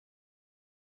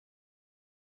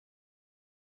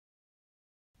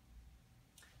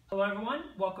Hello everyone,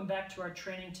 welcome back to our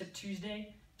Training Tip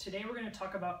Tuesday. Today we're going to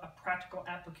talk about a practical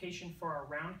application for our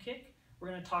round kick. We're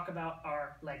going to talk about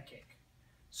our leg kick.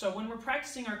 So when we're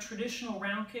practicing our traditional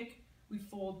round kick, we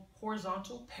fold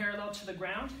horizontal, parallel to the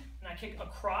ground, and I kick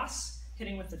across,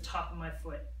 hitting with the top of my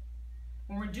foot.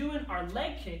 When we're doing our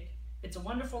leg kick, it's a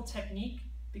wonderful technique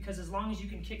because as long as you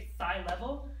can kick thigh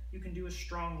level, you can do a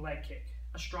strong leg kick,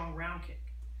 a strong round kick.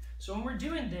 So when we're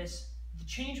doing this, the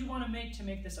change we want to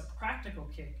make this a practical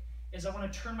kick is I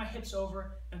want to turn my hips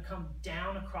over and come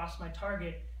down across my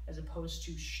target as opposed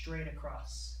to straight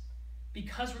across.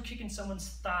 Because we're kicking someone's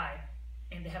thigh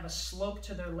and they have a slope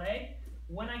to their leg,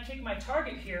 when I kick my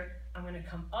target here, I'm going to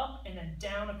come up and then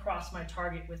down across my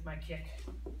target with my kick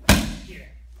here.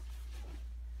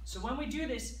 So when we do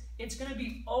this, it's going to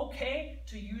be okay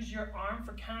to use your arm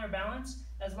for counterbalance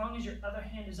as long as your other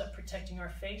hand is up protecting our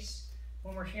face.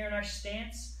 When we're here in our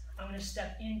stance, I'm going to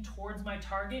step in towards my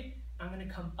target. I'm going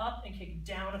to come up and kick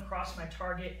down across my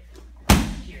target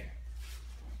here.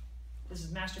 This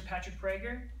is Master Patrick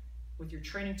Prager with your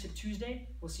Training Tip Tuesday.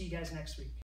 We'll see you guys next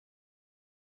week.